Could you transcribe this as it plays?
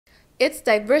It's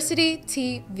Diversity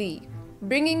TV,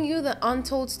 bringing you the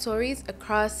untold stories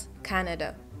across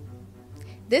Canada.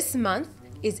 This month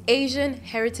is Asian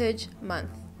Heritage Month.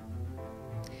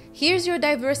 Here's your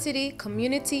Diversity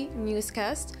Community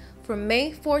Newscast for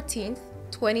May 14th,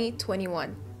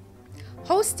 2021.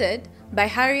 Hosted by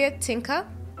Harriet Tinka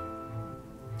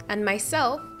and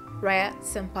myself, Rayyah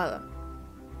Sempala.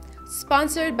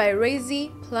 Sponsored by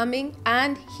Rayyah Plumbing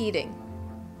and Heating.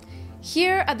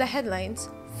 Here are the headlines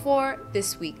for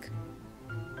this week.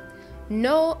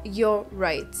 Know your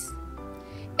rights.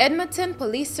 Edmonton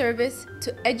Police Service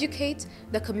to educate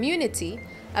the community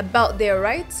about their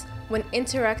rights when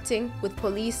interacting with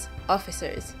police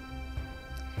officers.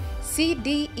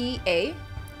 CDEA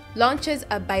launches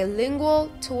a bilingual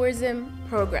tourism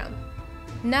program.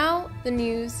 Now the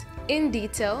news in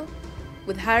detail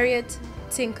with Harriet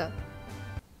Tinka.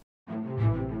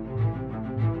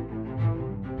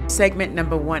 Segment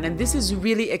number 1, and this is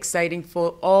really exciting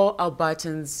for all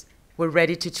Albertans who are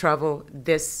ready to travel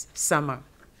this summer.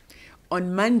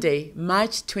 On Monday,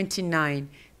 March 29,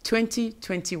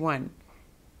 2021,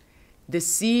 the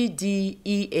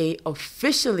CDEA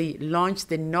officially launched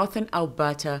the Northern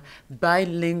Alberta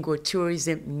Bilingual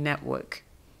Tourism Network,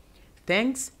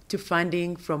 thanks to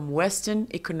funding from Western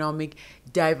Economic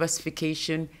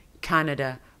Diversification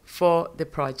Canada for the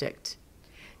project.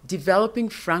 Developing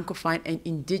Francophone and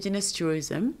Indigenous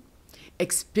tourism,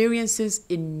 experiences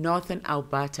in Northern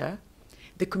Alberta,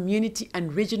 the Community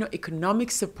and Regional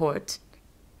Economic Support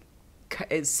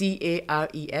CARES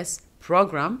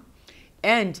program,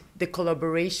 and the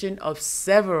collaboration of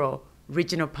several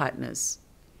regional partners.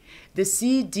 The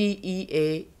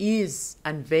CDEA is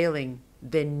unveiling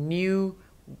the new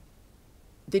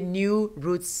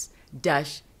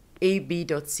roots-ab.ca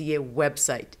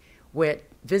website, where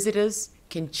visitors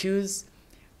can choose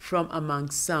from among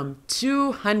some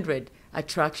 200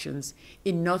 attractions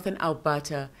in Northern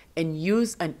Alberta and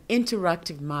use an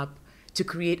interactive map to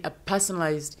create a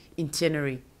personalized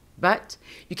itinerary. But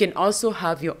you can also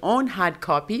have your own hard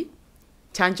copy,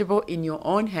 tangible in your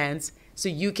own hands, so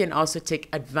you can also take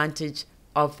advantage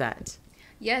of that.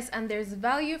 Yes, and there's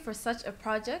value for such a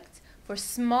project for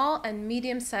small and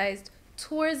medium-sized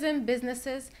tourism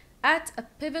businesses at a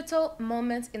pivotal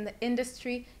moment in the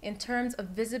industry in terms of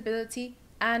visibility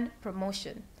and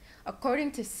promotion,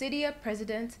 according to CDEA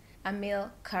President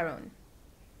Emile Caron.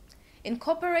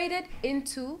 Incorporated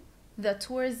into the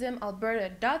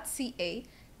tourismalberta.ca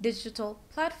digital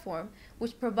platform,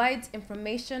 which provides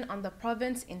information on the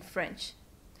province in French.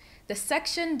 The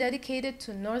section dedicated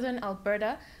to Northern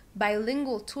Alberta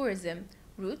bilingual tourism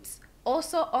routes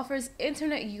also offers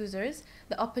internet users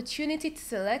the opportunity to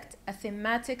select a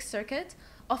thematic circuit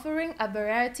offering a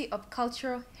variety of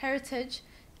cultural heritage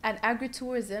and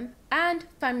agritourism and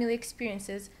family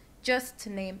experiences, just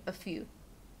to name a few.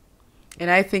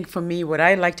 And I think for me, what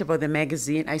I liked about the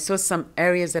magazine, I saw some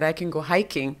areas that I can go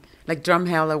hiking, like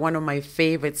Drumheller, one of my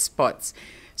favorite spots.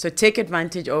 So take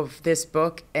advantage of this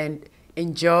book and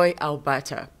enjoy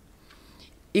Alberta.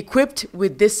 Equipped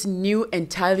with this new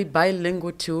entirely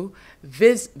bilingual tool,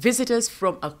 visitors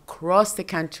from across the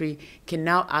country can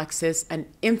now access an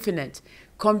infinite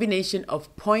combination of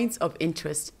points of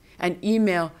interest and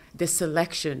email the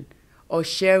selection or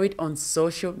share it on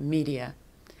social media.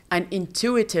 And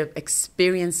intuitive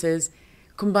experiences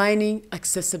combining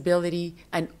accessibility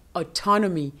and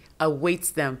autonomy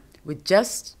awaits them with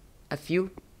just a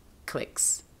few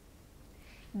clicks.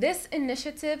 This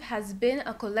initiative has been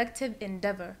a collective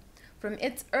endeavor, from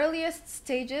its earliest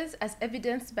stages as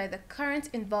evidenced by the current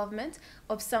involvement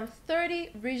of some 30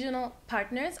 regional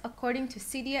partners, according to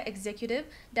CDEA Executive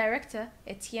Director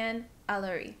Etienne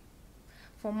Allery.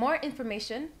 For more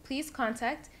information, please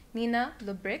contact Nina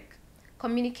Lebrick,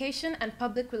 Communication and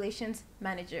Public Relations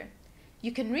Manager.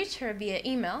 You can reach her via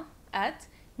email at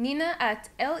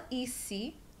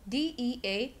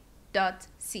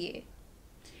nina@lecdea.ca.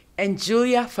 And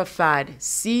Julia Fafad,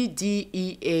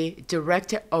 CDEA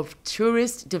Director of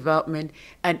Tourist Development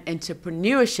and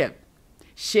Entrepreneurship,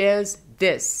 shares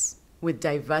this with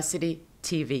Diversity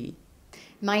TV.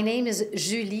 My name is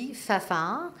Julie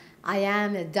Fafard. I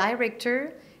am a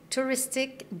Director,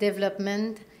 Touristic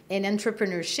Development and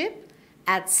Entrepreneurship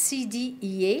at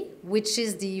CDEA, which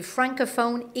is the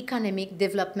Francophone Economic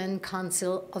Development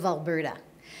Council of Alberta.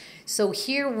 So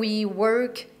here we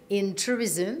work in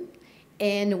tourism,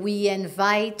 and we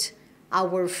invite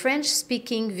our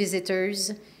French-speaking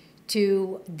visitors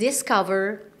to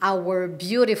discover our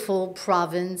beautiful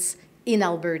province in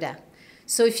Alberta.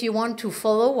 So if you want to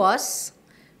follow us,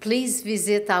 please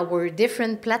visit our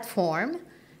different platform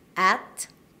at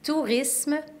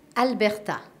Tourisme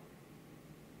Alberta.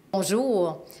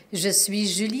 Bonjour, je suis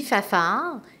Julie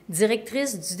Fafard,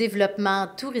 directrice du développement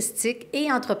touristique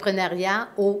et entrepreneuriat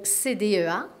au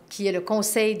CDEA, qui est le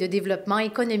Conseil de développement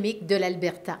économique de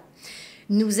l'Alberta.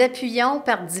 Nous appuyons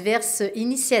par diverses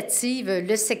initiatives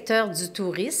le secteur du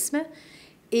tourisme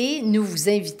et nous vous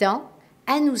invitons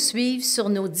à nous suivre sur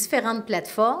nos différentes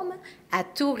plateformes à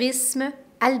Tourisme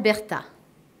Alberta.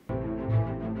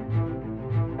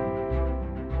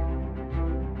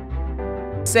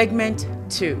 Segment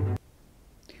 2.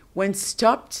 When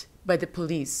stopped by the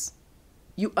police,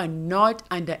 you are not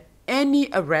under any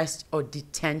arrest or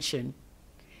detention.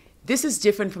 This is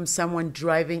different from someone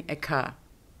driving a car.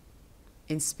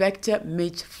 Inspector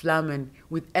Mitch Flaman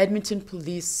with Edmonton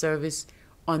Police Service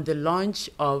on the launch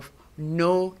of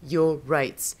Know Your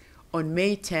Rights on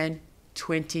May 10,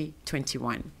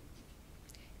 2021.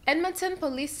 Edmonton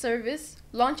Police Service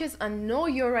launches a Know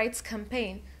Your Rights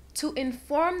campaign to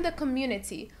inform the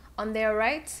community on their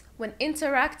rights when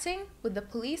interacting with the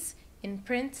police in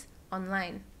print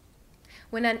online.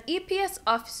 When an EPS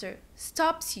officer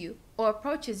stops you or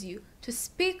approaches you to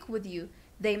speak with you,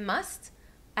 they must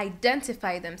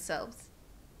identify themselves,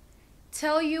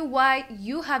 tell you why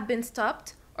you have been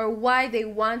stopped or why they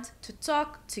want to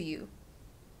talk to you.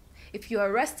 If you are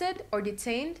arrested or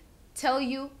detained, tell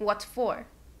you what for.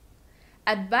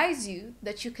 Advise you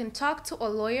that you can talk to a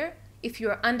lawyer if you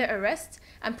are under arrest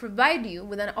and provide you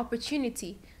with an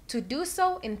opportunity to do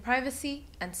so in privacy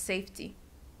and safety.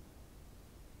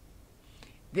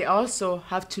 They also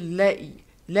have to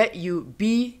let you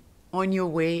be on your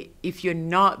way if you're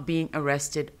not being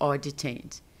arrested or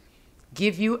detained.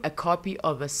 Give you a copy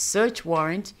of a search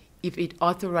warrant if it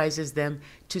authorizes them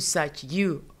to search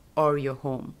you or your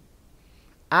home.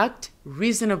 Act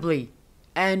reasonably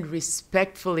and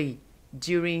respectfully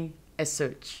during a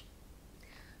search.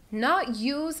 Not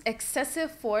use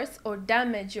excessive force or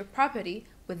damage your property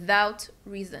without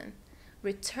reason.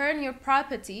 Return your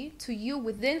property to you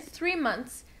within 3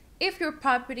 months if your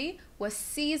property was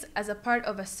seized as a part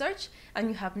of a search and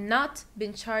you have not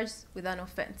been charged with an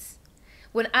offense.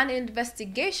 When an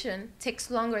investigation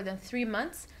takes longer than 3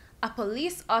 months, a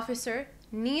police officer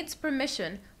needs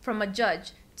permission from a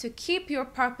judge to keep your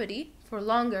property for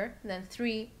longer than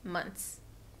 3 months.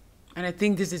 And I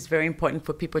think this is very important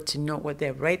for people to know what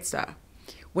their rights are.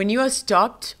 When you are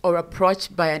stopped or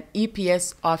approached by an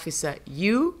EPS officer,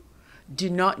 you do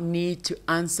not need to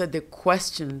answer the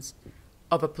questions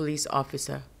of a police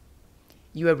officer.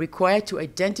 You are required to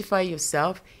identify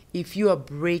yourself if you are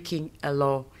breaking a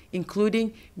law,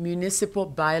 including municipal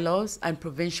bylaws and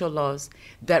provincial laws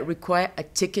that require a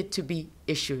ticket to be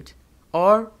issued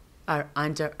or are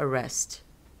under arrest.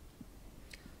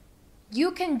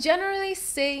 You can generally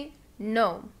say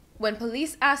no when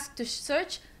police ask to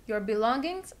search your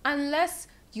belongings unless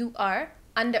you are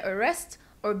under arrest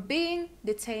or being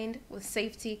detained with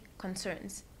safety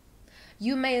concerns.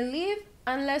 You may leave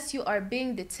unless you are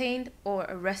being detained or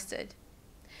arrested.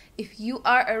 If you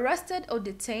are arrested or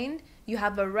detained, you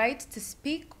have a right to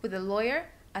speak with a lawyer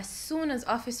as soon as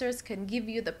officers can give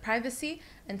you the privacy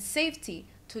and safety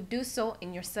to do so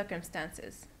in your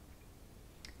circumstances.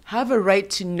 Have a right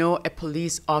to know a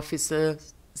police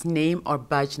officer's name or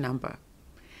badge number.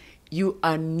 You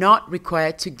are not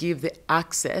required to give the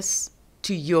access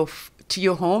to your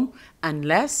home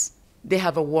unless they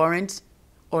have a warrant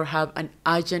or have an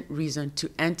urgent reason to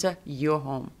enter your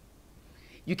home.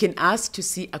 You can ask to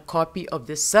see a copy of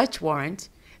the search warrant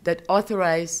that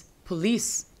authorizes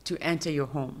police to enter your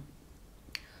home.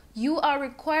 You are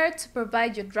required to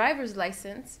provide your driver's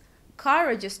license, car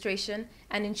registration,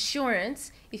 and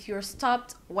insurance if you're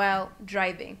stopped while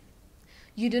driving.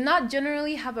 You do not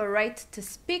generally have a right to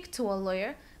speak to a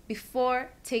lawyer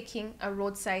before taking a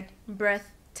roadside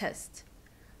breath test.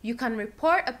 You can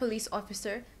report a police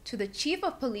officer to the Chief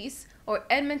of Police or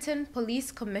Edmonton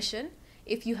Police Commission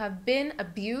if you have been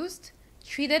abused,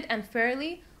 treated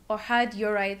unfairly, or had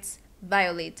your rights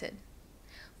violated.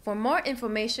 For more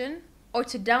information or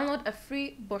to download a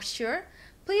free brochure,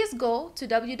 please go to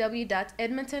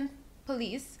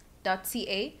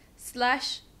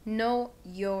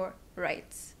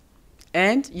www.edmontonpolice.ca/knowyourrights.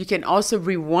 And you can also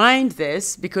rewind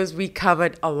this because we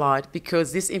covered a lot,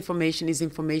 because this information is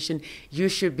information you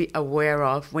should be aware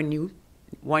of when you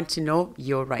want to know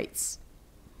your rights.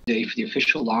 Today for the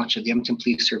official launch of the Edmonton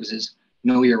Police Service's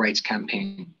Know Your Rights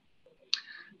campaign.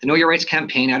 The Know Your Rights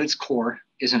campaign at its core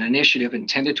is an initiative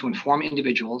intended to inform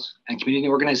individuals and community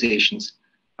organizations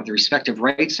of the respective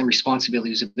rights and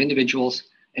responsibilities of individuals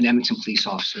and Edmonton police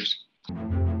officers.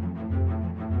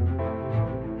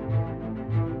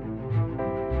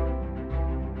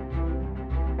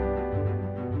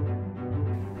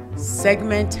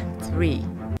 Segment 3.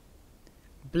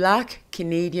 Black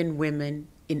Canadian Women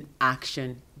in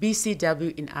Action,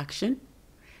 BCW in Action,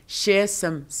 share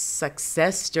some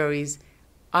success stories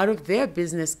out of their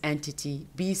business entity,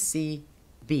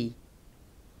 BCB.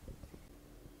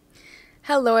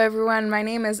 Hello everyone, my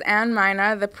name is Anne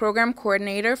Mina, the Program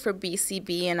Coordinator for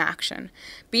BCB in Action.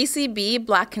 BCB,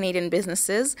 Black Canadian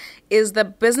Businesses, is the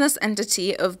business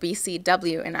entity of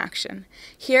BCW in Action.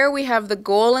 Here we have the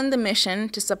goal and the mission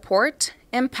to support,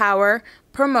 empower,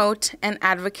 promote, and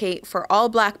advocate for all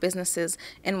Black businesses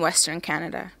in Western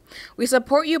Canada. We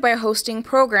support you by hosting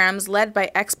programs led by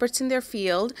experts in their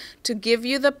field to give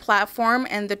you the platform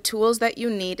and the tools that you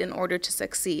need in order to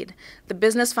succeed. The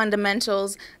business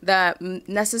fundamentals, the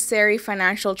necessary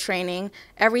financial training,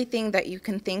 everything that you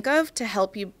can think of to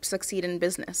help you succeed in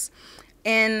business.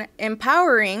 In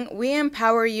empowering, we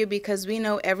empower you because we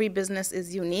know every business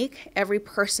is unique, every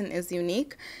person is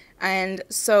unique, and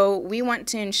so we want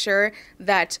to ensure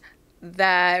that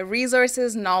the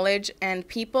resources, knowledge, and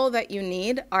people that you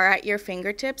need are at your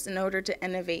fingertips in order to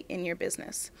innovate in your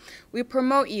business. We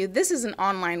promote you. This is an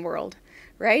online world,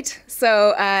 right?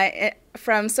 So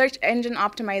from search engine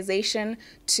optimization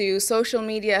to social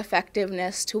media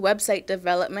effectiveness to website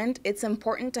development, it's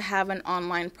important to have an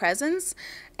online presence,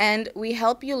 and we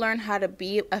help you learn how to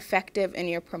be effective in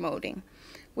your promoting.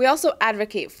 We also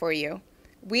advocate for you.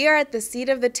 We are at the seat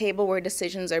of the table where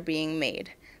decisions are being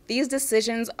made. These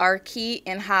decisions are key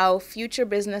in how future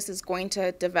business is going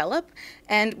to develop,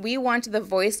 and we want the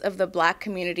voice of the Black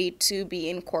community to be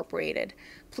incorporated.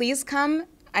 Please come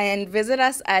and visit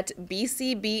us at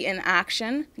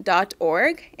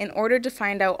bcbinaction.org in order to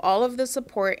find out all of the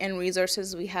support and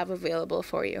resources we have available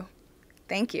for you.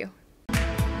 Thank you.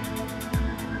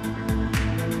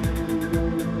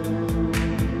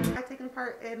 I've taken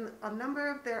part in a number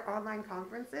of their online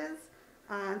conferences.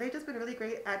 They've just been really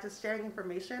great at just sharing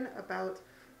information about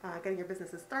getting your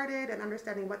businesses started and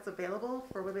understanding what's available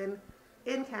for women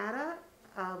in Canada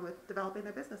with developing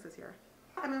their businesses here.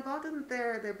 I'm involved in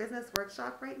their business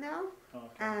workshop right now,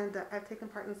 and I've taken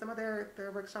part in some of their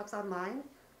workshops online,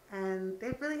 and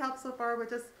they've really helped so far with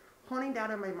just honing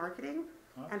down on my marketing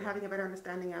and having a better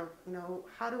understanding of,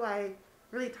 how do I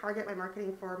really target my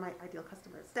marketing for my ideal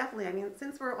customers. Definitely, I mean,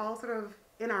 since we're all sort of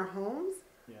in our homes,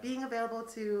 being available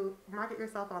to market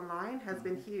yourself online has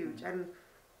been huge, and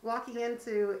walking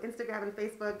into Instagram and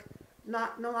Facebook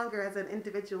no longer as an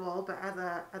individual but as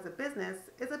a business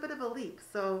is a bit of a leap.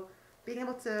 So being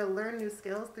able to learn new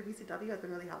skills through BCW has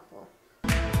been really helpful.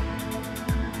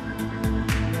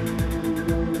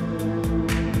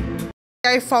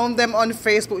 I found them on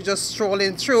Facebook just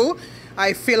strolling through.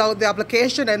 I fill out the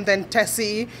application, and then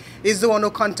Tessie is the one who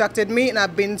contacted me, and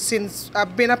I've been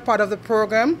a part of the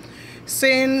program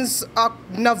since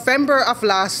November of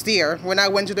last year, when I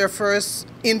went to their first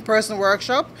in-person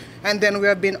workshop, and then we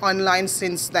have been online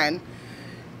since then.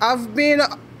 I've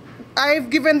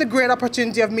given the great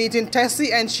opportunity of meeting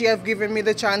Tessie, and she has given me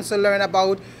the chance to learn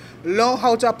about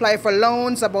how to apply for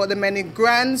loans, about the many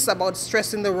grants, about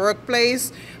stress in the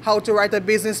workplace, how to write a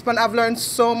business plan. I've learned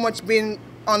so much being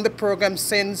on the program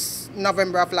since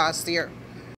November of last year.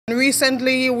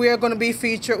 Recently, we are going to be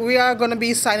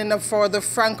signing up for the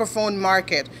Francophone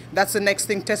market. That's the next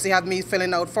thing Tessie had me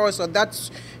filling out for. So that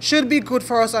should be good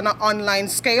for us on an online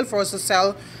scale for us to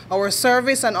sell our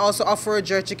service and also offer a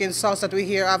jerk chicken sauce that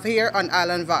we have here on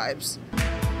Island Vibes.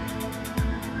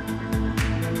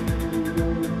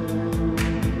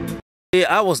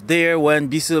 I was there when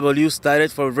BCW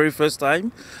started for the very first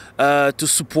time to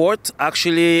support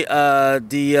actually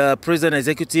the president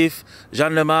executive,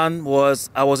 Jean Leman.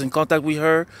 I was in contact with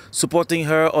her, supporting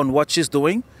her on what she's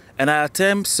doing. And I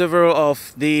attend several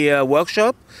of the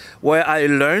workshops where I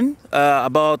learn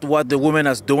about what the woman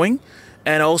is doing,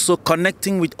 and also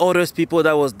connecting with other people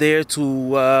that was there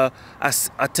to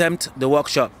attempt the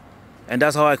workshop. And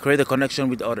that's how I create a connection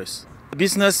with others.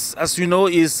 Business, as you know,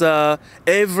 is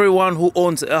everyone who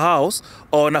owns a house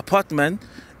or an apartment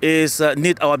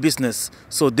need our business.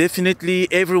 So definitely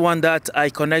everyone that I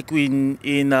connect with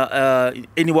in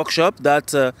any workshop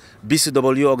that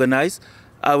BCW organized,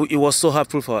 it was so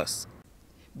helpful for us.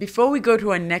 Before we go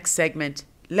to our next segment,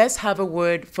 let's have a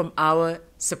word from our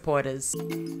supporters.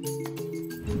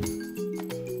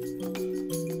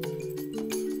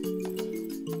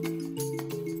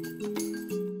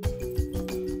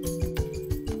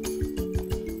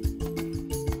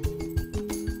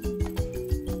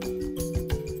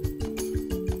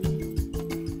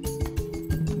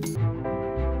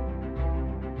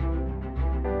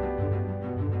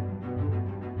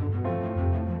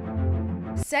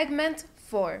 Segment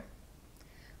 4.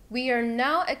 We are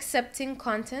now accepting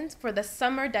content for the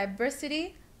Summer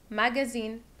Diversity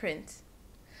magazine print.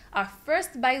 Our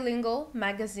first bilingual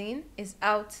magazine is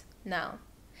out now.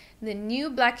 The new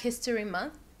Black History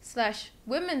Month /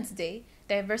 Women's Day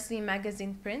Diversity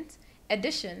Magazine print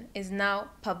edition is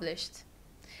now published.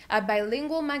 A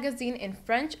bilingual magazine in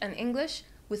French and English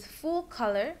with full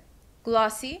color,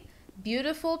 glossy,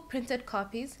 beautiful printed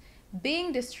copies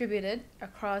being distributed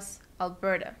across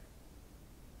Alberta.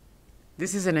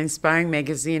 This is an inspiring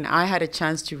magazine. I had a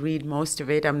chance to read most of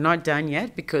it. I'm not done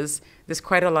yet because there's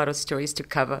quite a lot of stories to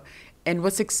cover. And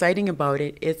what's exciting about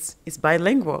it, it's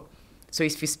bilingual. So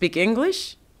if you speak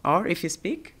English or if you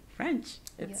speak French,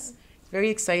 it's very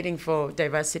exciting for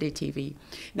Diversity TV.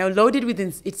 Now,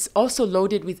 it's also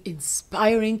loaded with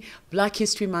inspiring Black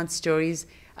History Month stories,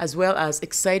 as well as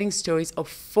exciting stories of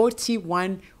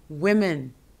 41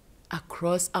 women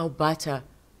across Alberta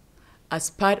as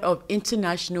part of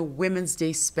International Women's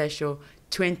Day Special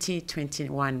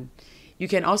 2021. You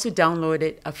can also download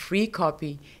it, a free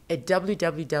copy, at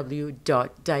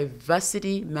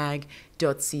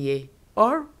www.diversitymag.ca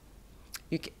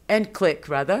and click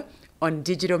on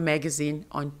Digital Magazine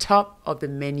on top of the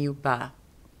menu bar.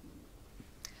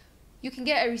 You can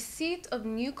get a receipt of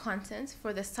new content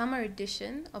for the summer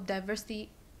edition of Diversity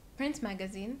Print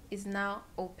Magazine is now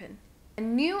open. A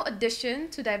new addition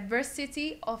to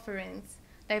Diversity offerings,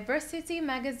 Diversity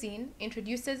Magazine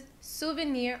introduces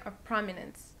Souvenir of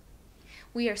Prominence.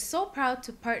 We are so proud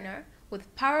to partner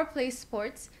with Power Play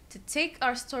Sports to take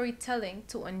our storytelling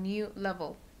to a new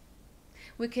level.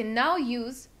 We can now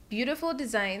use beautiful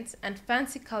designs and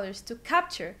fancy colors to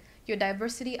capture your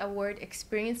Diversity Award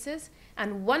experiences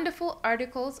and wonderful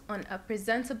articles on a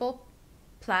presentable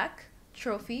plaque,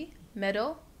 trophy,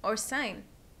 medal, or sign.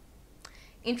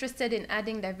 Interested in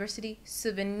adding Diversity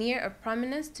Souvenir of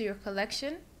Prominence to your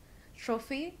collection,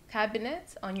 trophy,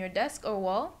 cabinet, on your desk or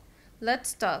wall?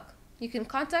 Let's talk. You can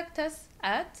contact us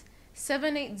at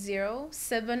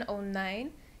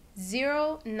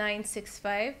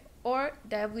 780-709-0965 or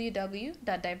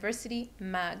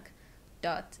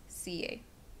www.diversitymag.ca.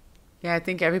 Yeah, I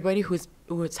think everybody who's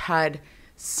had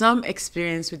some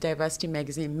experience with Diversity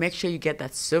Magazine, make sure you get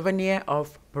that Souvenir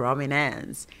of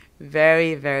Prominence.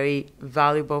 Very, very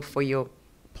valuable for your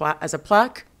as a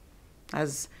plaque.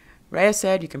 As Rayyah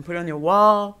said, you can put it on your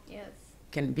wall. Yes.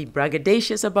 Can be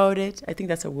braggadocious about it. I think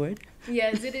that's a word.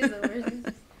 Yes, it is a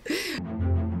word.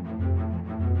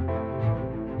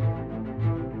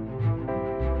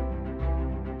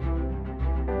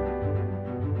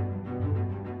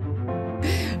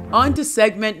 On to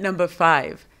segment number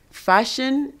 5,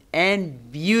 fashion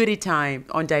and beauty time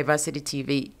on Diversity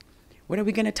TV. What are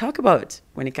we going to talk about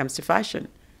when it comes to fashion?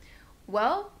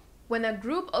 Well, when a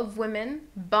group of women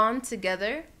bond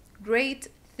together, great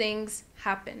things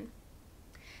happen.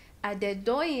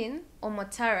 Adedoyin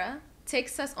Omotara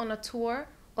takes us on a tour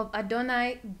of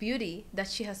Adonai Beauty that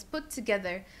she has put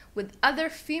together with other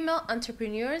female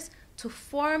entrepreneurs to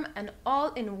form an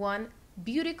all-in-one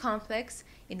beauty complex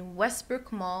in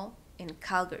Westbrook Mall in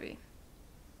Calgary.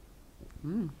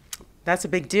 That's a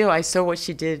big deal. I saw what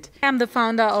she did. I'm the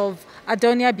founder of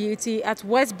Adonai Beauty at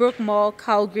Westbrook Mall,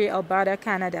 Calgary, Alberta,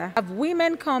 Canada. I have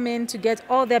women come in to get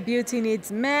all their beauty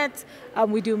needs met.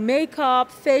 We do makeup,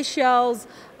 facials,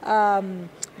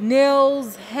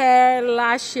 nails, hair,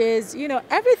 lashes,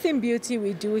 everything beauty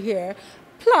we do here.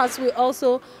 Plus, we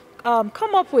also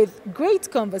come up with great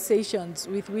conversations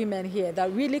with women here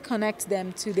that really connect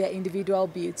them to their individual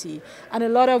beauty. And a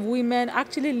lot of women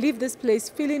actually leave this place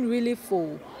feeling really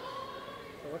full.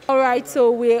 All right,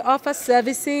 so we offer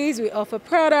services, we offer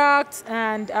products,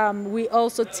 and we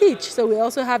also teach. So we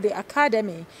also have the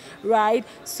academy, right?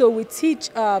 So we teach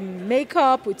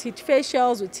makeup, we teach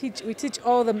facials, we teach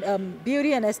all the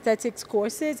beauty and aesthetics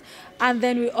courses, and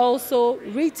then we also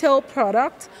retail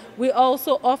product. We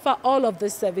also offer all of the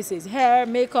services: hair,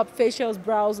 makeup, facials,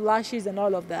 brows, lashes, and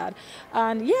all of that.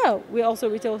 And yeah, we also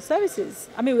retail services.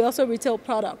 We also retail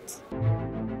products.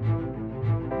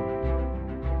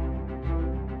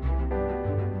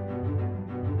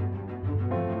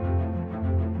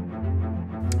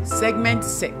 Segment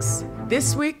 6.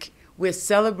 This week, we're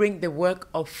celebrating the work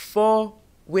of 4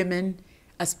 women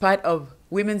as part of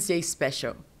Women's Day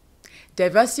Special.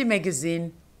 Diversity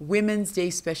Magazine Women's Day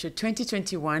Special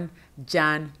 2021,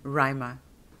 Jan Rayyah.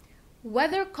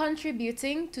 Whether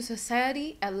contributing to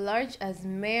society at large as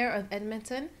Mayor of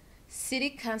Edmonton,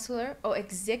 City Councillor, or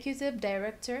Executive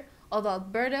Director of the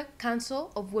Alberta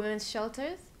Council of Women's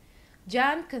Shelters,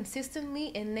 Jan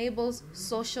consistently enables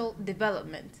social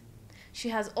development. She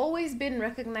has always been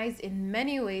recognized in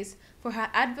many ways for her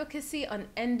advocacy on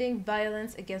ending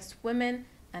violence against women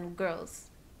and girls.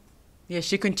 Yeah,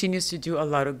 she continues to do a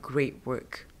lot of great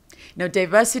work. Now,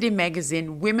 Diversity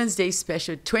Magazine Women's Day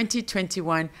Special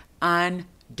 2021, Anne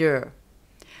Durr.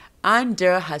 Anne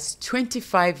Durr has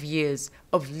 25 years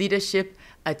of leadership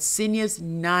at seniors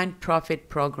nonprofit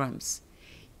programs.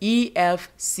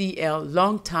 EFCL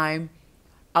Longtime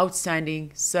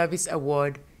Outstanding Service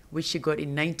Award, which she got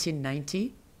in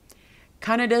 1990.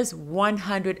 Canada's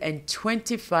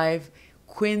 125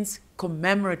 Queen's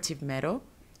Commemorative Medal,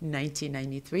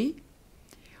 1993.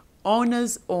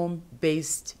 Honors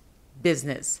Home-Based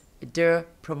Business, Durr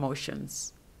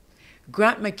Promotions.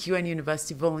 Grant MacEwan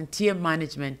University Volunteer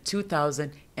Management,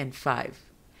 2005.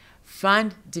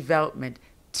 Fund Development,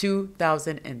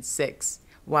 2006.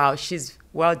 Wow, she's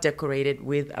well decorated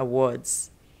with awards.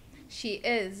 She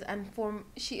is, and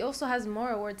she also has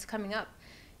more awards coming up.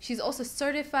 She's also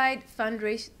Certified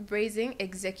Fundraising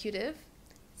Executive,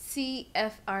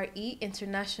 CFRE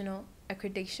International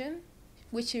Accreditation,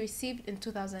 which she received in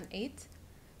 2008.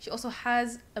 She also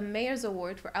has a Mayor's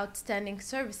Award for Outstanding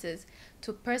Services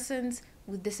to Persons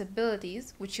with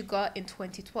Disabilities, which she got in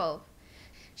 2012.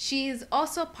 She is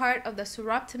also part of the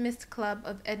Soroptimist Club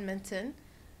of Edmonton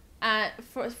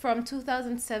from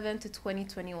 2007 to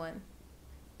 2021,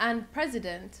 and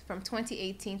president from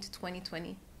 2018 to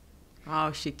 2020.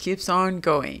 Wow, she keeps on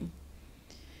going.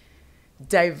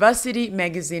 Diversity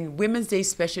Magazine Women's Day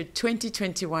Special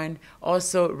 2021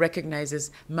 also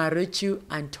recognizes Marichu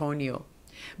Antonio.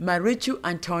 Marichu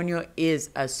Antonio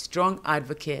is a strong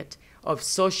advocate of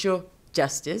social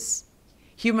justice,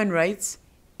 human rights,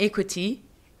 equity,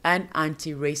 and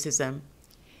anti-racism.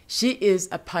 She is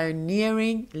a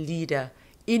pioneering leader,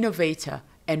 innovator,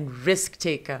 and risk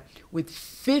taker with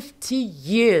 50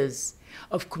 years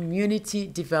of community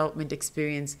development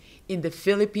experience in the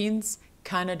Philippines,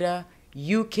 Canada,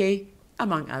 UK,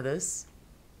 among others.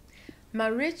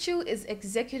 Marichu is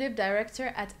Executive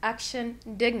Director at Action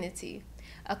Dignity,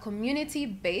 a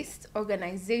community-based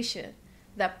organization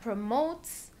that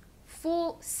promotes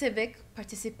full civic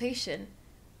participation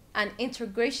and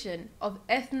integration of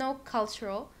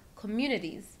ethno-cultural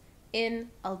communities in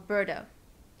Alberta.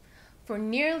 For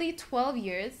nearly 12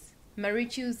 years,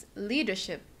 Marichu's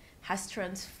leadership has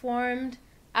transformed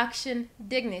Action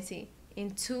Dignity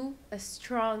into a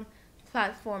strong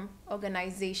platform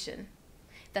organization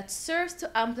that serves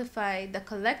to amplify the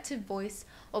collective voice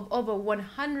of over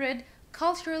 100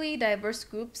 culturally diverse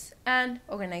groups and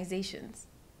organizations.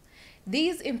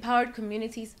 These empowered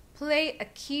communities play a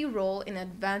key role in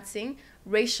advancing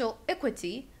racial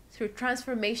equity through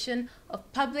transformation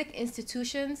of public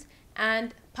institutions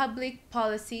and public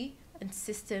policy and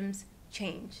systems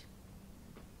change.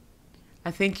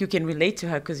 I think you can relate to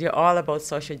her because you're all about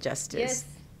social justice. Yes.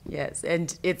 Yes,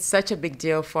 and it's such a big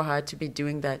deal for her to be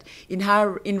doing that.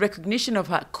 In recognition of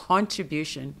her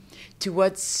contribution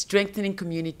towards strengthening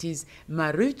communities,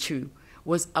 Marichu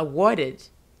was awarded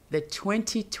the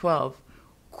 2012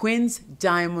 Queen's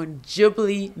Diamond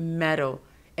Jubilee Medal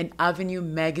and Avenue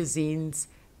Magazine's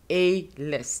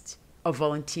A-list of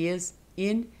volunteers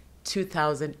in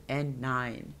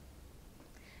 2009.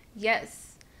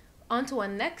 Yes. On to our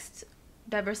next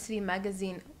Diversity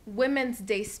Magazine Women's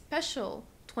Day Special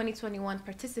 2021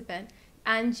 participant,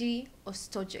 Angie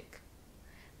Ostojic.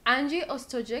 Angie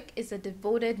Ostojic is a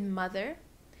devoted mother,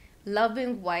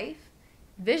 loving wife,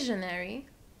 visionary,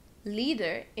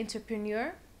 leader,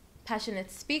 entrepreneur,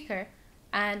 passionate speaker,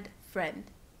 and friend.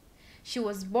 She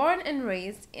was born and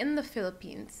raised in the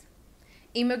Philippines,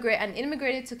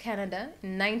 immigrated to Canada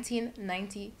in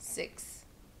 1996.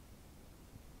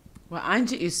 Well,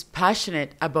 Angie is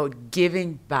passionate about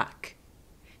giving back.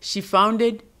 She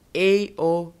founded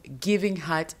AO Giving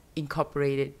Heart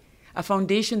Incorporated, a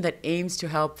foundation that aims to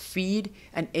help feed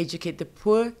and educate the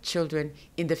poor children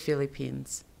in the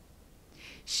Philippines.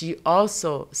 She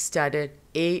also started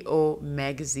AO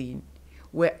Magazine,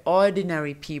 where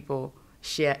ordinary people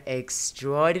share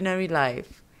extraordinary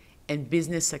life and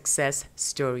business success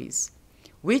stories,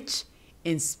 which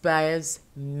inspires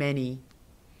many.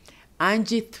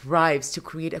 Angie thrives to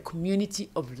create a community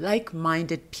of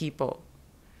like-minded people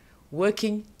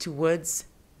working towards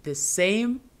the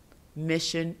same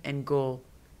mission and goal,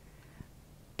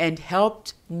 and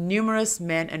helped numerous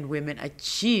men and women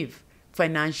achieve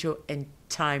financial and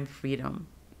time freedom.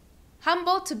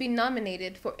 Humbled to be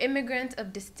nominated for Immigrant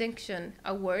of Distinction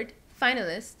Award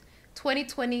finalist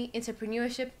 2020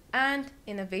 Entrepreneurship and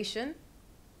Innovation,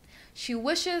 she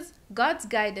wishes God's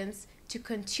guidance to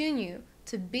continue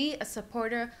to be a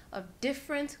supporter of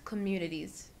different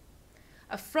communities,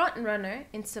 a front runner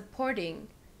in supporting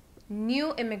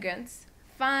new immigrants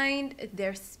find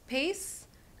their space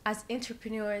as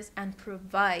entrepreneurs and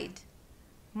provide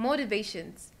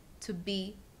motivations to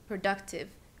be productive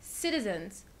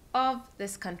citizens of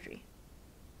this country.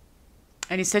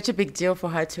 And it's such a big deal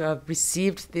for her to have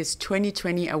received this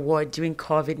 2020 award during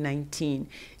COVID-19.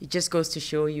 It just goes to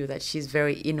show you that she's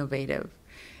very innovative.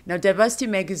 Now, Diversity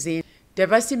Magazine,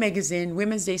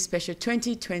 Women's Day Special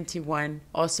 2021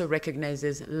 also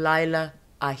recognizes Rayyah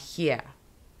Ahir.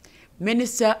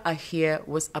 Minister Ahir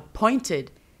was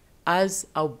appointed as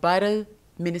Alberta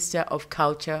Minister of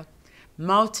Culture,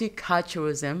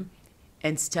 Multiculturalism,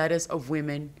 and Status of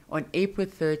Women on April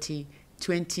 30,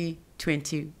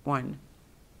 2021.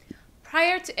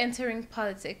 Prior to entering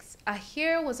politics,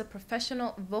 Ahir was a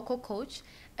professional vocal coach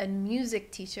and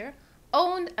music teacher,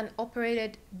 owned and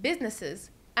operated businesses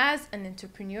as an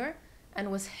entrepreneur, and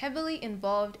was heavily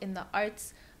involved in the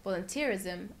arts,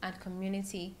 volunteerism, and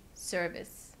community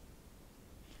service.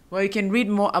 Well, you can read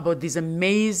more about these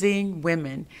amazing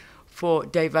women for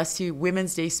Diversity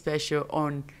Women's Day Special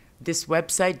on this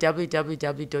website,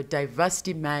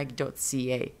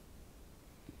 www.diversitymag.ca.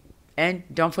 And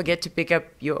don't forget to pick up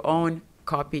your own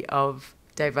copy of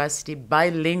Diversity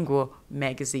Bilingual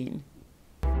magazine.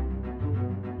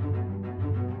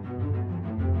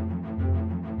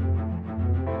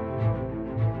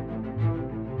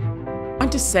 On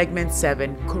to segment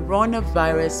 7,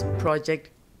 Coronavirus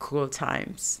Project Cool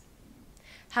Times.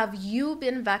 Have you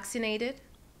been vaccinated?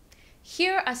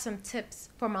 Here are some tips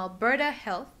from Alberta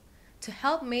Health to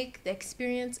help make the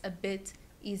experience a bit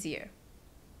easier.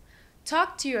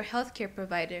 Talk to your healthcare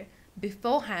provider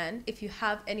beforehand if you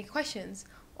have any questions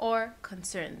or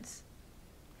concerns.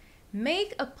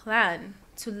 Make a plan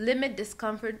to limit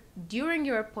discomfort during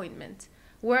your appointment.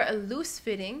 Wear a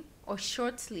loose-fitting or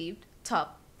short-sleeved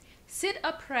top. Sit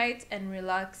upright and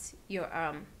relax your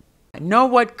arm. Know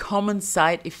what common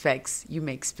side effects you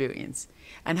may experience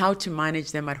and how to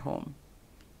manage them at home.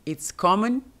 It's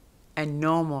common and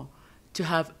normal to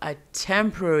have a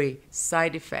temporary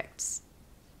side effects,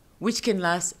 which can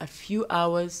last a few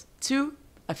hours to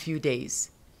a few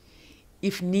days.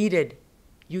 If needed,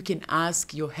 you can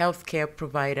ask your healthcare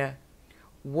provider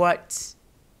what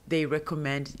they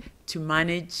recommend to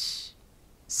manage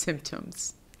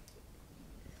symptoms.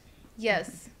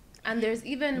 Yes, and there's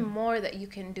even more that you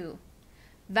can do.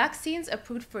 Vaccines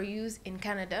approved for use in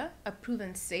Canada are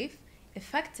proven safe,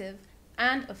 effective,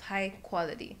 and of high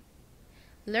quality.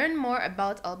 Learn more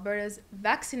about Alberta's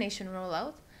vaccination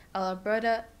rollout at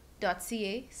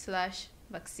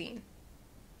alberta.ca/vaccine.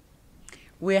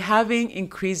 We're having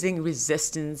increasing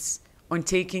resistance on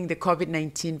taking the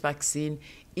COVID-19 vaccine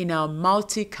in our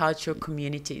multicultural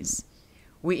communities.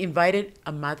 We invited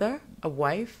a mother, a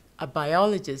wife, a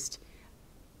biologist,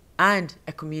 and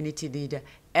a community leader,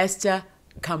 Esther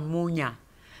Kamunya,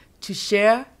 to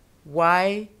share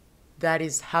why that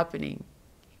is happening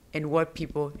and what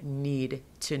people need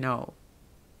to know.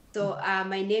 So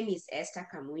my name is Esther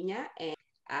Kamunya, and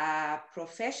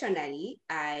professionally,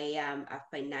 I am a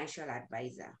financial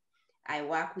advisor. I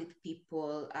work with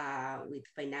people with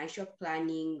financial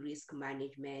planning, risk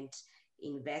management,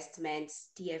 investments,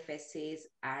 TFSAs,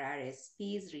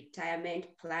 RRSPs, retirement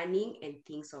planning, and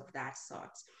things of that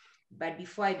sort. But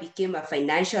before I became a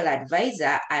financial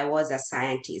advisor, I was a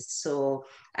scientist. So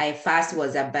I first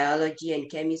was a biology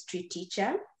and chemistry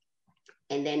teacher.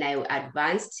 And then I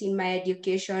advanced in my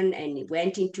education and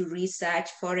went into research,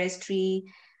 forestry,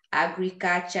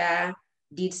 agriculture,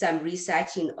 did some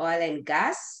research in oil and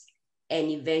gas.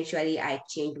 And eventually I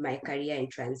changed my career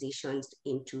and transitioned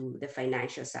into the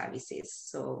financial services.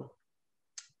 So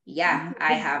yeah,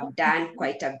 I have done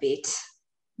quite a bit.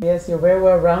 Yes, you're very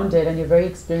well rounded and you're very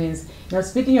experienced. Now,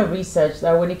 speaking of research,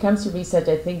 when it comes to research,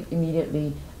 I think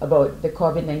immediately about the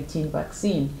COVID-19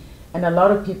 vaccine. And a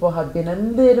lot of people have been a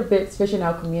little bit, especially in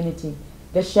our community,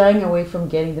 they're shying away from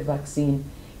getting the vaccine.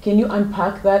 Can you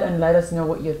unpack that and let us know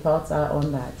what your thoughts are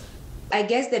on that? I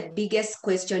guess the biggest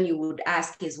question you would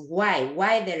ask is why?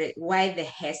 Why the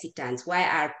hesitance? Why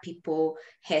are people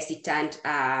hesitant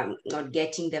not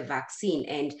getting the vaccine?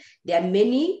 And there are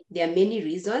many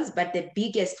reasons, but the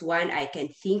biggest one I can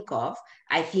think of,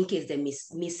 I think, is the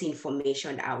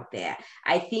misinformation out there.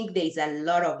 I think there is a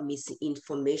lot of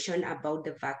misinformation about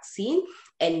the vaccine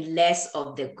and less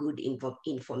of the good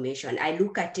information. I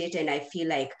look at it and I feel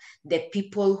like the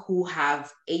people who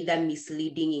have either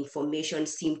misleading information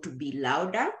seem to be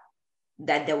louder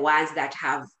than the ones that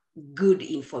have good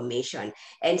information.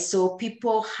 And so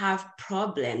people have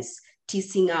problems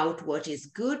teasing out what is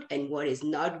good and what is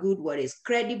not good, what is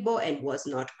credible and what's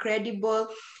not credible.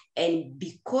 And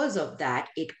because of that,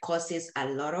 it causes a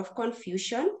lot of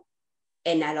confusion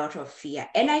and a lot of fear.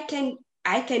 And I can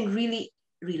really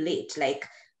relate. Like,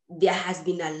 there has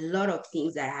been a lot of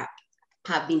things that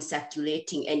have been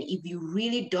circulating. And if you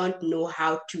really don't know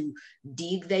how to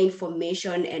dig the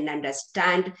information and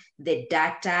understand the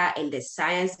data and the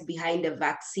science behind the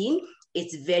vaccine,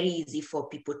 it's very easy for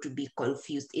people to be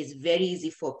confused. It's very easy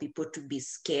for people to be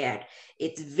scared.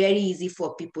 It's very easy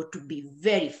for people to be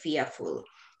very fearful.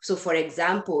 So for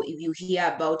example, if you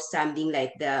hear about something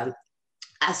like the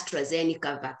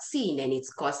AstraZeneca vaccine and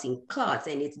it's causing clots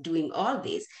and it's doing all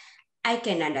this, I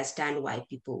can understand why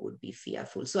people would be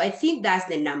fearful. So I think that's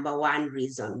the number one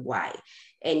reason why,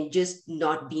 and just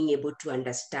not being able to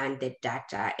understand the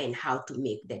data and how to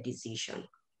make the decision.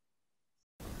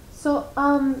 So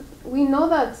we know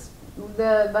that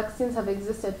the vaccines have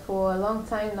existed for a long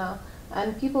time now,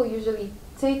 and people usually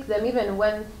take them even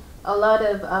when a lot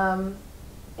of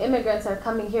immigrants are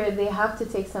coming here. They have to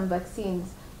take some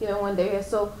vaccines even when they're here.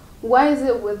 So why is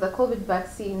it with the COVID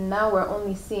vaccine now we're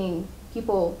only seeing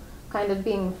people kind of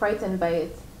being frightened by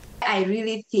it? I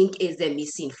really think is the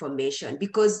misinformation,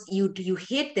 because you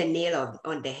hit the nail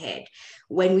on the head.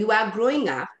 When we were growing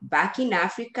up back in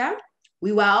Africa,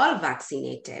 we were all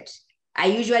vaccinated. I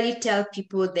usually tell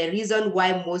people the reason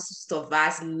why most of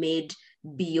us made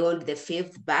beyond the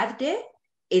 5th birthday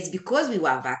is because we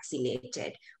were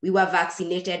vaccinated. We were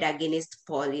vaccinated against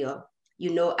polio,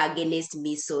 against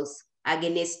measles,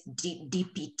 against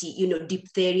DPT,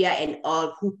 diphtheria and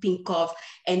all, whooping cough.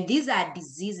 And these are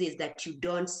diseases that you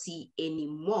don't see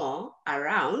anymore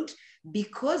around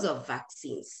because of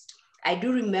vaccines. I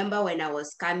do remember when I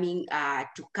was coming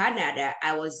to Canada,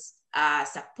 I was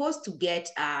supposed to get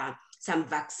some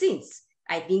vaccines.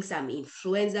 I think some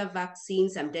influenza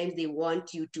vaccines. Sometimes they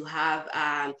want you to have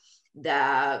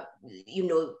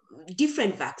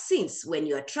different vaccines when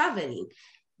you're traveling.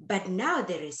 But now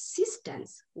the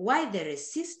resistance, why the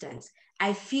resistance?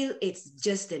 I feel it's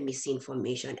just the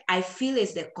misinformation. I feel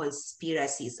it's the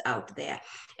conspiracies out there.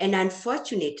 And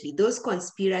unfortunately, those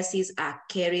conspiracies are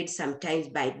carried sometimes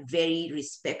by very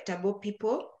respectable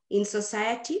people in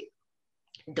society,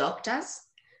 doctors,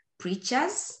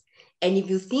 preachers. And if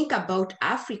you think about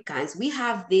Africans, we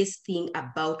have this thing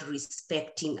about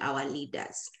respecting our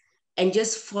leaders and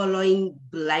just following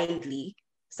blindly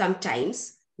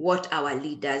sometimes what our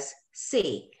leaders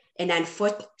say. And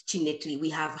unfortunately, we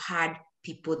have had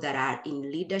people that are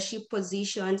in leadership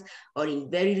positions or in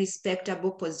very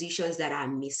respectable positions that are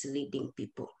misleading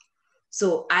people.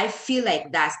 So I feel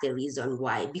like that's the reason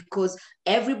why, because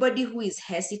everybody who is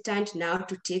hesitant now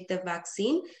to take the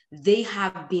vaccine, they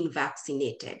have been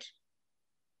vaccinated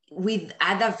with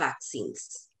other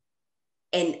vaccines.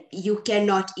 And you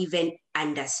cannot even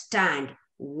understand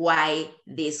why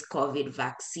this COVID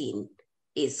vaccine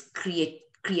is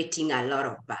creating a lot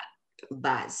of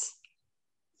buzz.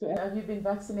 So have you been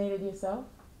vaccinated yourself?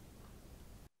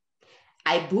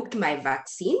 I booked my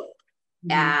vaccine.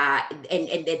 And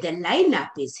the lineup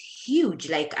is huge.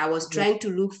 Like I was trying to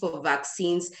look for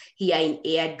vaccines here in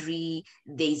Airdrie.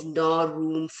 There's no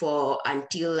room for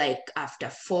until like after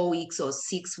 4 weeks or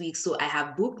 6 weeks. So I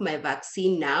have booked my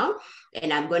vaccine now,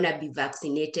 and I'm gonna be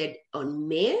vaccinated on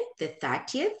May the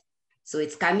 30th. So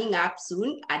it's coming up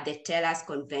soon at the TELUS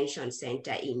Convention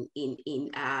Center in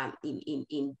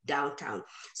downtown.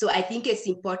 So I think it's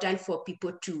important for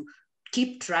people to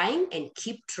keep trying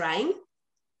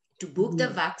to book the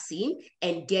vaccine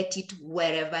and get it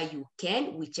wherever you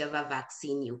can, whichever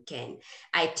vaccine you can.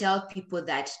 I tell people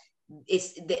that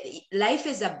life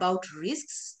is about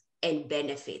risks and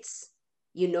benefits,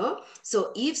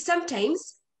 So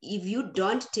if you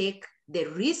don't take the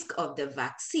risk of the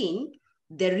vaccine,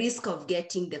 the risk of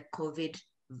getting the COVID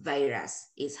virus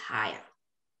is higher.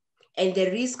 And the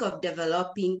risk of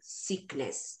developing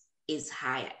sickness is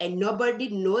higher. And nobody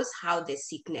knows how the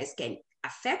sickness can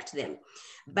affect them.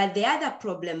 But the other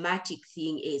problematic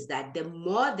thing is that the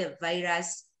more the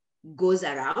virus goes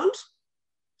around,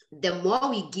 the more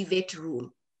we give it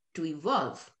room to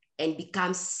evolve and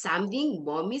become something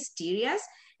more mysterious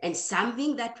and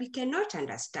something that we cannot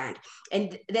understand.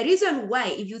 And the reason why,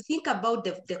 if you think about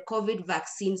the COVID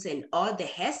vaccines and all the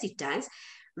hesitance,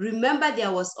 remember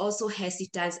there was also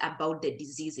hesitance about the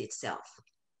disease itself.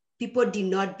 People did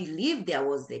not believe there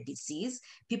was the disease.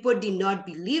 People did not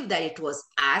believe that it was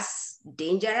as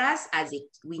dangerous as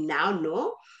we now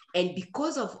know. And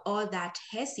because of all that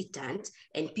hesitant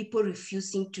and people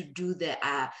refusing to do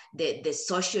the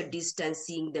social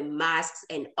distancing, the masks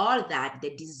and all that,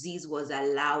 the disease was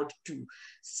allowed to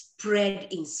spread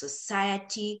in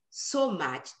society so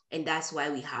much. And that's why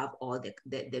we have all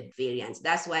the variants.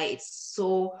 That's why it's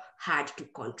so hard to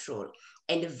control.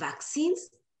 And the vaccines,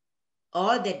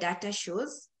 all the data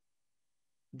shows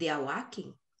they are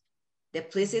working. The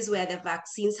places where the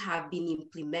vaccines have been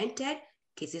implemented,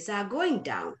 cases are going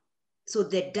down. So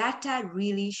the data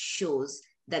really shows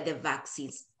that the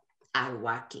vaccines are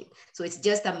working. So it's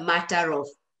just a matter of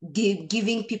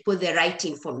giving people the right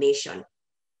information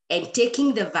and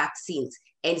taking the vaccines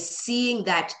and seeing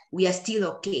that we are still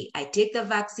okay. I take the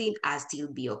vaccine, I'll still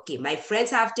be okay. My friends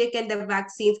have taken the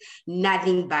vaccines,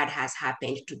 nothing bad has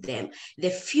happened to them. The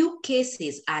few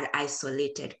cases are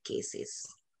isolated cases.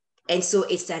 And so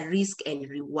it's a risk and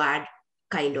reward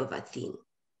kind of a thing.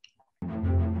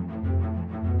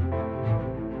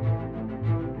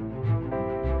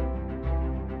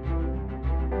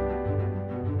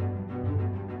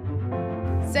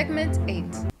 Segment 8.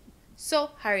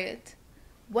 So, Harriet,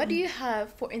 what do you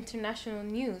have for international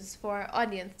news for our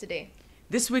audience today?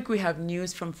 This week we have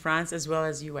news from France as well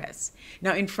as US.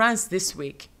 Now in France this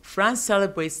week, France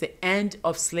celebrates the end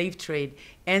of slave trade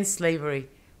and slavery,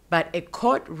 but a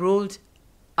court ruled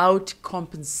out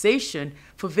compensation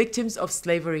for victims of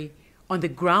slavery on the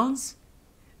grounds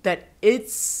that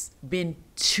it's been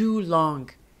too long,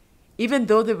 even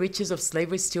though the riches of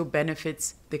slavery still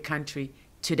benefits the country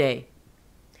today.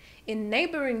 In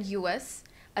neighboring US,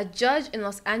 a judge in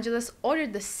Los Angeles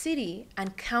ordered the city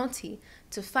and county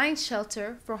to find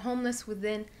shelter for homeless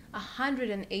within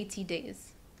 180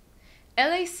 days.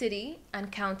 LA City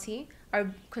and County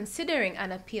are considering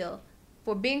an appeal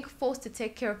for being forced to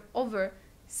take care of over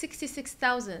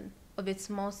 66,000 of its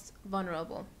most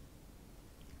vulnerable.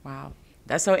 Wow.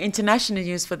 That's our international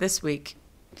news for this week.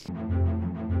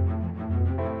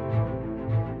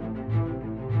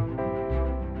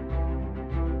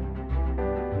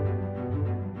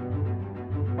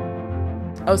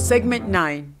 Our segment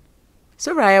 9.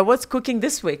 So Rayyah, what's cooking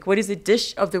this week? What is the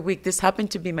dish of the week? This happened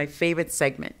to be my favorite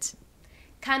segment.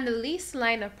 Candelise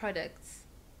line of products,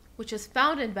 which was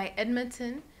founded by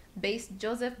Edmonton-based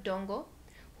Joseph Dongo,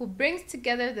 who brings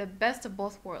together the best of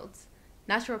both worlds,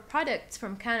 natural products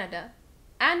from Canada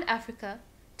and Africa,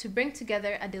 to bring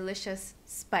together a delicious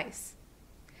spice.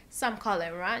 Some call it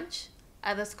ranch,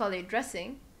 others call it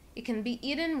dressing. It can be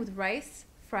eaten with rice,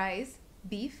 fries,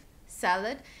 beef,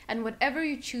 salad, and whatever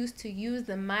you choose to use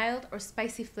the mild or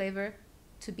spicy flavor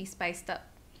to be spiced up.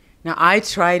 Now, I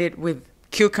tried it with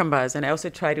cucumbers and I also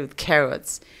tried it with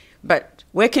carrots. But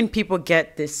where can people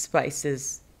get these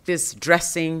spices, this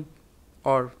dressing,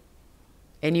 or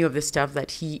any of the stuff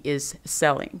that he is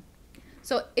selling?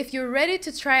 So if you're ready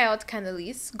to try out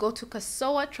Candelise, go to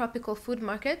Kasoa Tropical Food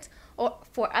Market, or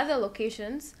for other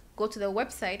locations, go to the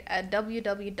website at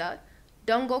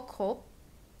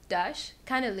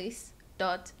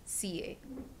www.dongoco-candelise.ca.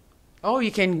 Or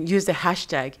you can use the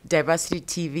hashtag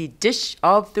DiversityTV Dish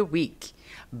of the Week.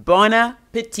 Bon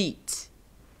appetit.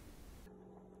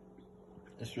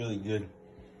 It's really good.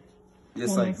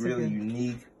 It's like really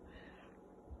unique.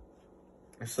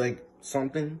 It's like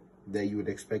something that you would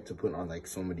expect to put on like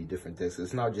so many different dishes.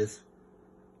 It's not just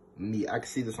meat. I can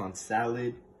see this on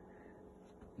salad,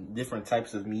 different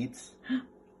types of meats,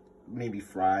 maybe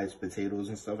fries, potatoes,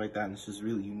 and stuff like that. And it's just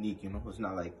really unique, you know? It's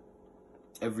not like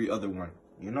every other one,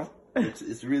 you know?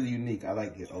 It's really unique. I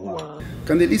like it a lot. Wow.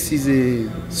 Candelise is a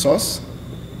sauce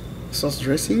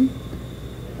dressing.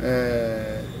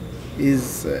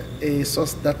 Is a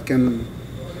sauce that can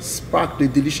spark the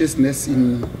deliciousness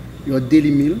in your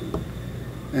daily meal,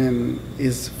 and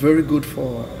is very good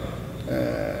for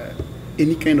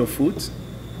any kind of food.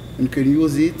 You can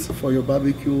use it for your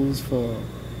barbecues, for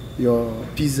your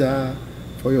pizza,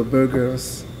 for your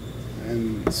burgers,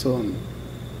 and so on.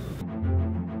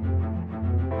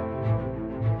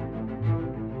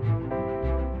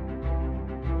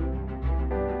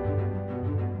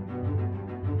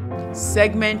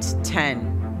 Segment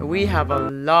 10. We have a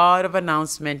lot of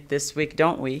announcement this week,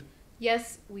 don't we?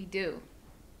 Yes, we do.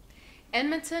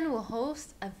 Edmonton will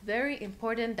host a very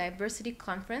important diversity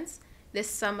conference this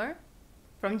summer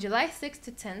from July 6th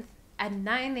to 10th at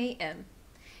 9 a.m.,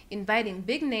 inviting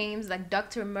big names like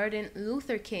Dr. Martin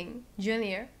Luther King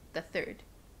Jr. III.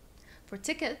 For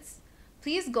tickets,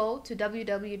 please go to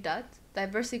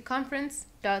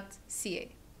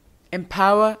www.diversityconference.ca.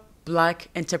 Empower Black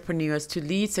entrepreneurs to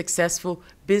lead successful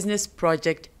business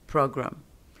project program.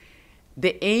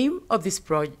 The aim of this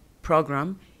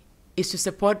program is to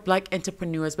support Black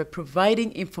entrepreneurs by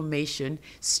providing information,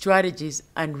 strategies,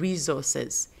 and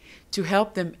resources to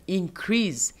help them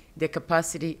increase their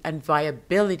capacity and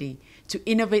viability to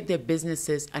innovate their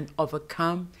businesses and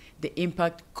overcome the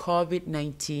impact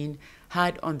COVID-19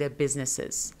 had on their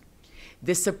businesses.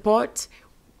 The support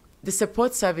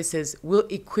services will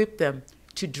equip them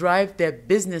to drive their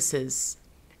businesses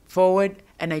forward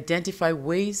and identify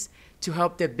ways to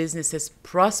help their businesses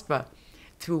prosper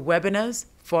through webinars,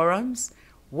 forums,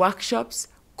 workshops,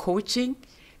 coaching,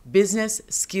 business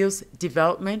skills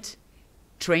development,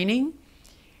 training,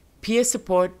 peer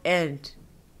support, and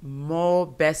more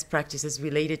best practices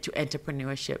related to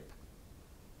entrepreneurship.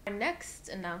 Our next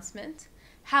announcement: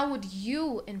 how would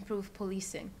you improve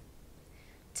policing?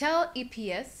 Tell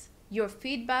EPS your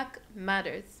feedback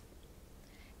matters.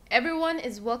 Everyone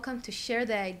is welcome to share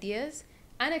their ideas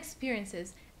and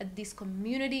experiences at these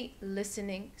community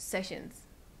listening sessions.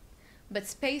 But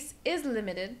space is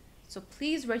limited, so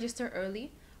please register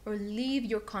early or leave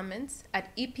your comments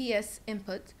at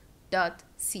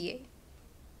epsinput.ca.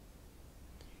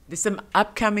 There's some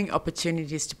upcoming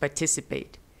opportunities to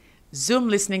participate. Zoom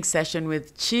listening session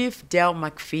with Chief Del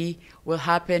McPhee will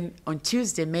happen on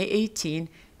Tuesday, May 18,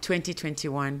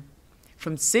 2021,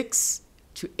 from 6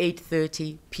 to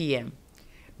 8:30 p.m.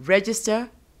 Register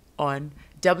on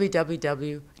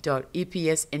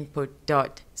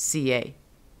www.epsinput.ca.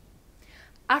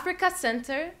 Africa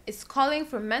Center is calling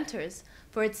for mentors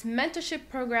for its mentorship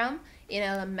program in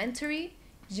elementary,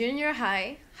 junior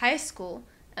high, high school,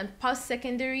 and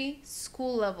post-secondary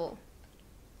school level.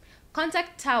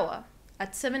 Contact TAWA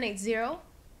at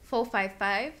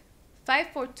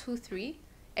 780-455-5423,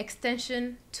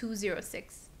 extension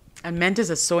 206. And mentors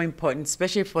are so important,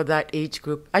 especially for that age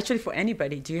group. Actually, for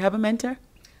anybody. Do you have a mentor?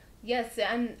 Yes,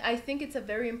 and I think it's a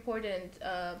very important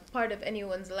part of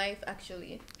anyone's life,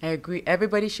 actually. I agree.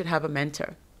 Everybody should have a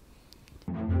mentor.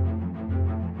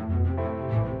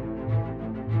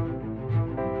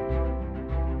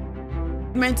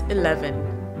 Segment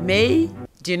 11. May.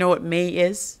 Do you know what May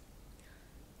is?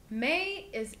 May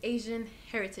is Asian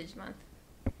Heritage Month.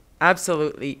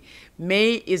 Absolutely.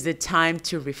 May is the time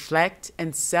to reflect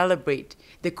and celebrate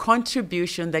the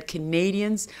contribution that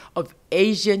Canadians of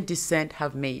Asian descent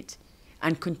have made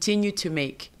and continue to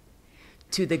make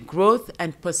to the growth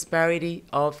and prosperity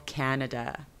of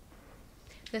Canada.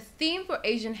 The theme for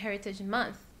Asian Heritage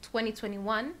Month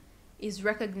 2021 is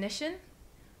recognition,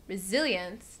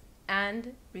 resilience,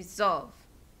 and resolve,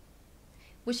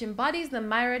 which embodies the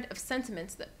myriad of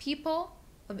sentiments that people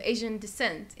of Asian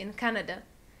descent in Canada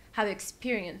have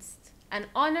experienced and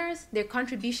honors their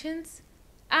contributions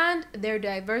and their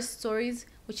diverse stories,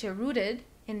 which are rooted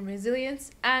in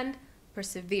resilience and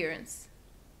perseverance.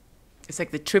 It's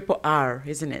like the triple R,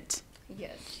 isn't it?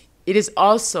 Yes. It is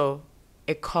also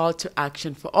a call to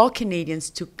action for all Canadians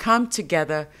to come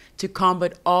together to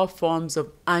combat all forms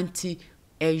of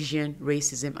anti-Asian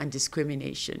racism and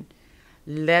discrimination.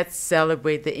 Let's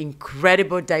celebrate the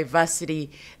incredible diversity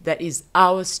that is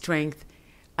our strength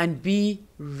and be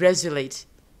resolute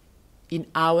in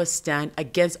our stand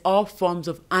against all forms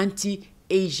of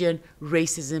anti-Asian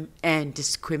racism and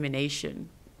discrimination.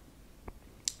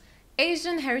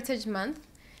 Asian Heritage Month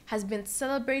has been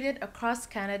celebrated across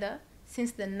Canada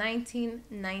since the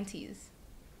 1990s.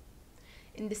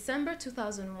 In December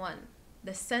 2001,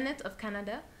 the Senate of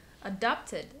Canada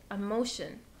adopted a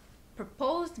motion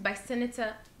proposed by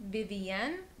Senator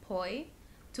Vivienne Poy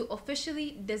to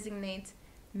officially designate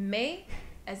May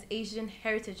as Asian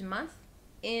Heritage Month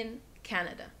in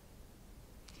Canada.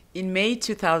 In May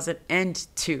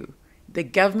 2002, the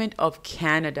Government of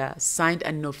Canada signed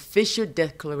an official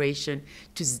declaration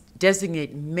to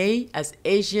designate May as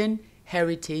Asian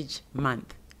Heritage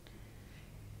Month.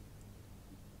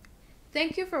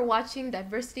 Thank you for watching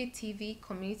Diversity TV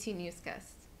Community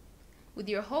Newscast with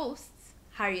your hosts,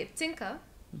 Harriet Tinka,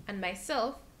 and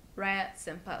myself, Rayyah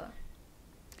Sempala.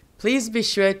 Please be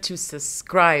sure to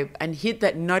subscribe and hit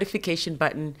that notification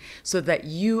button so that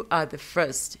you are the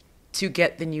first to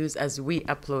get the news as we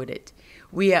upload it.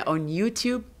 We are on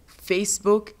YouTube,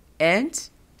 Facebook, and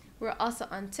we're also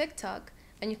on TikTok,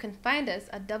 and you can find us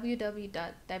at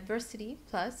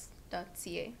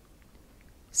www.diversityplus.ca.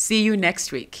 See you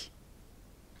next week.